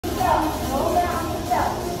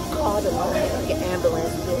an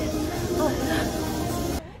ambulance did.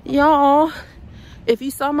 Y'all, if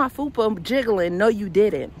you saw my fupa jiggling, no you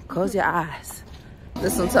didn't. Close your eyes.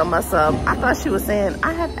 This one told myself, I thought she was saying,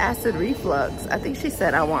 I have acid reflux. I think she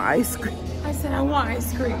said, I want ice cream. I said, I want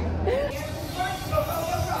ice cream.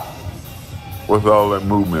 What's all that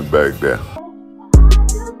movement back there?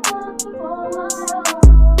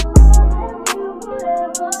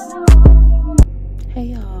 Hey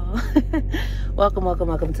y'all.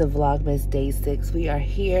 welcome to Vlogmas Day 6. We are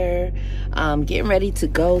here getting ready to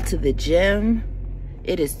go to the gym.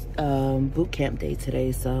 It is boot camp day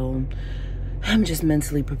today, so I'm just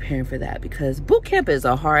mentally preparing for that because boot camp is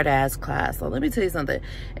a hard ass class. So let me tell you something.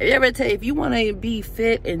 If you want to be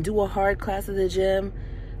fit and do a hard class at the gym,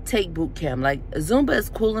 take boot camp. Like Zumba is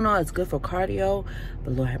cool and all, it's good for cardio,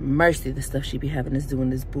 but Lord have mercy, the stuff she be having us doing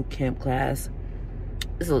this boot camp class,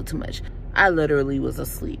 it's a little too much. I literally was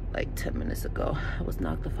asleep like 10 minutes ago. I was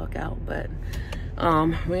knocked the fuck out, but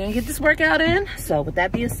we're gonna get this workout in. So with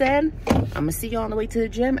that being said, I'm gonna see y'all on the way to the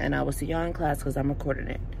gym, and I will see y'all in class because I'm recording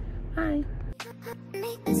it. Bye.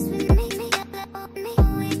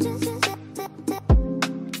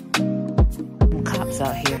 Cops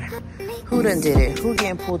out here. Who done did it? Who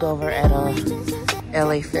getting pulled over at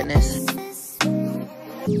LA Fitness?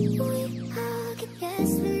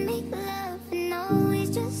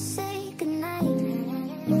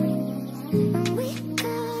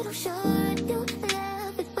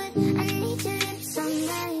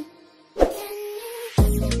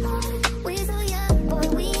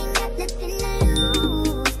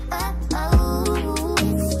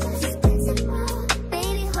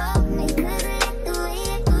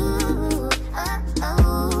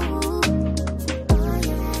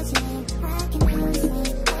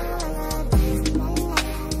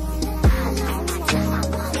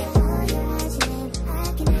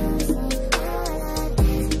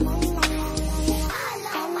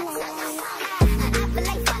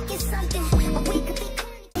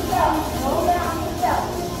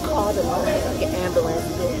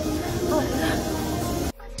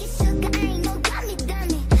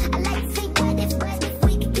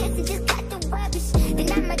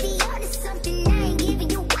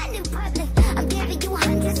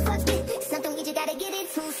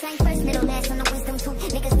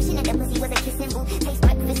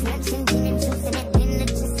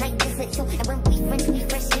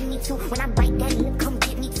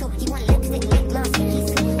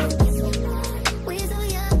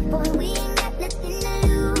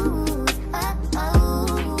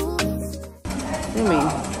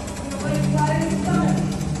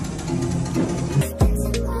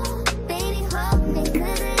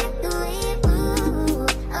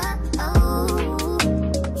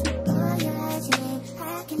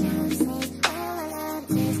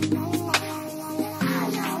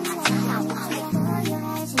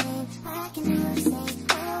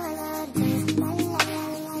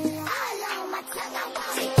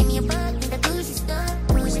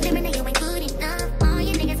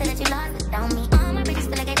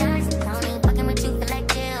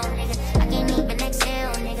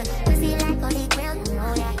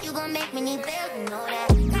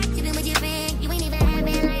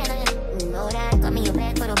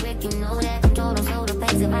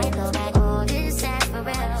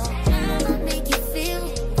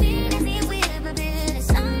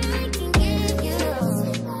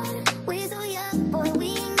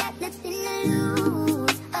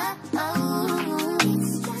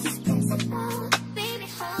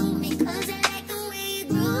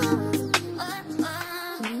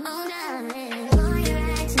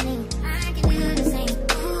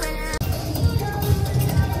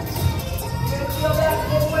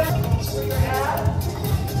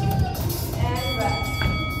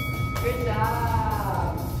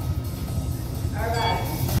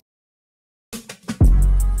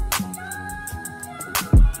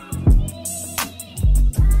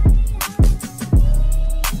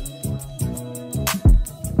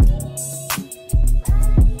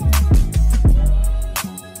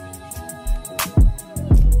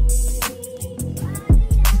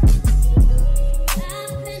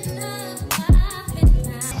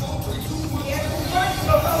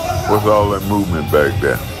 What's all that movement back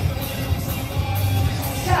there?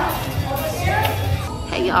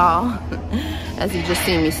 Hey y'all, as you just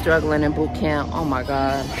seen me struggling in boot camp, oh my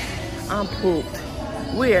God, I'm pooped.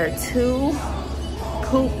 We are two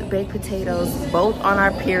pooped baked potatoes, both on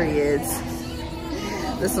our periods.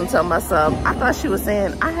 This one told myself, I thought she was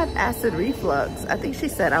saying, I have acid reflux. I think she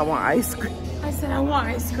said, I want ice cream. I said, I want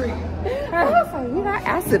ice cream. I was like, you got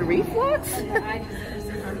acid reflux? Yeah, I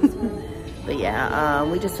just but yeah,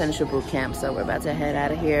 we just finished a boot camp, so we're about to head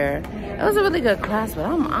out of here. It was a really good class, but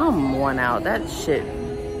I'm worn out. That shit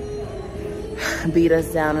beat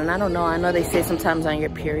us down, and I don't know. I know they say sometimes on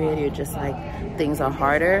your period, you're just like, things are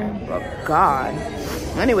harder, but God.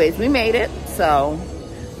 Anyways, we made it, so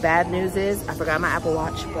bad news is I forgot my Apple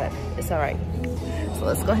Watch, but it's all right. So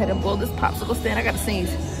let's go ahead and pull this popsicle stand. I gotta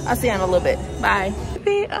sneeze. I'll see you in a little bit. Bye.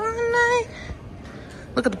 Be all night.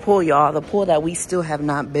 Look at the pool, y'all. The pool that we still have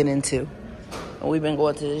not been into. And we've been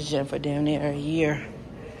going to this gym for damn near a year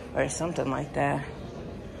or something like that.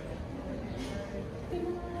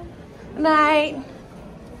 Night.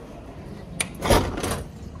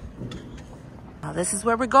 Now this is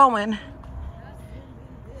where we're going.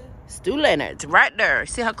 Stu Leonard's right there.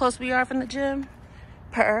 See how close we are from the gym?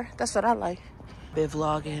 That's what I like. Been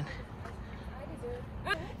vlogging.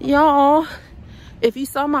 Y'all, if you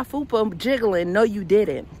saw my fupa jiggling, no you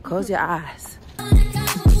didn't. Close your eyes.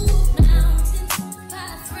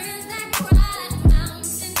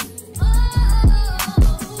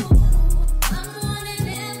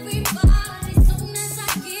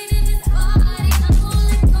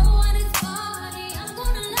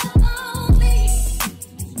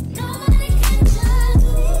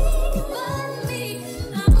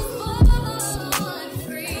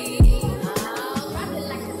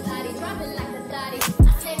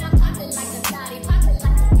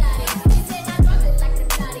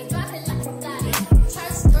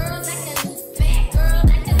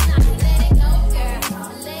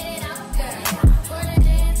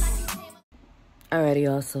 Alrighty,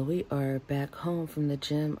 y'all, so we are back home from the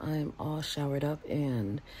gym. I'm all showered up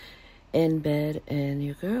and in bed, and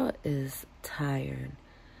your girl is tired.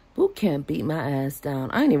 Boot camp beat my ass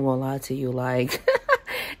down. I ain't even gonna lie to you, like,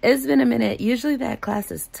 it's been a minute. Usually that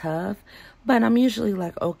class is tough, but I'm usually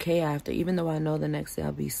like okay after, even though I know the next day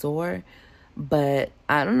I'll be sore. But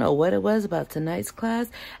I don't know what it was about tonight's class.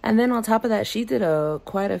 And then on top of that, she did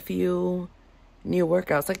quite a few new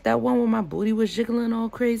workouts, like that one where my booty was jiggling all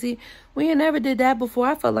crazy. We ain't never did that before.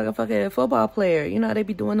 I felt like a fucking football player. You know how they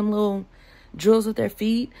be doing them little drills with their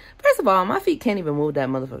feet? First of all, my feet can't even move that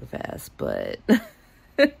motherfucker fast, but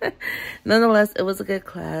nonetheless, it was a good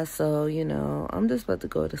class. So, you know, I'm just about to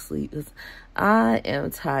go to sleep because I am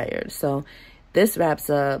tired. So this wraps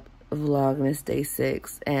up Vlogmas Day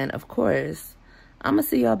 6, and of course I'm gonna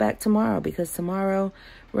see y'all back tomorrow, because tomorrow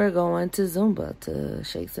we're going to Zumba to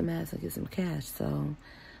shake some ass and get some cash. So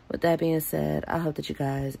with that being said, I hope that you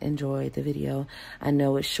guys enjoyed the video. I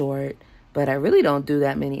know it's short, but I really don't do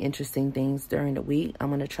that many interesting things during the week. I'm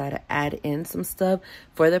going to try to add in some stuff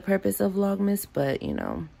for the purpose of Vlogmas, but you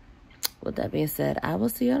know, with that being said, I will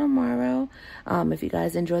see you tomorrow. If you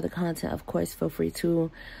guys enjoy the content, of course, feel free to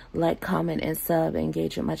like, comment, and sub,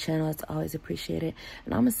 engage with my channel. It's always appreciated.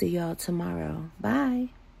 And I'm going to see y'all tomorrow.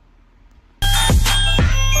 Bye.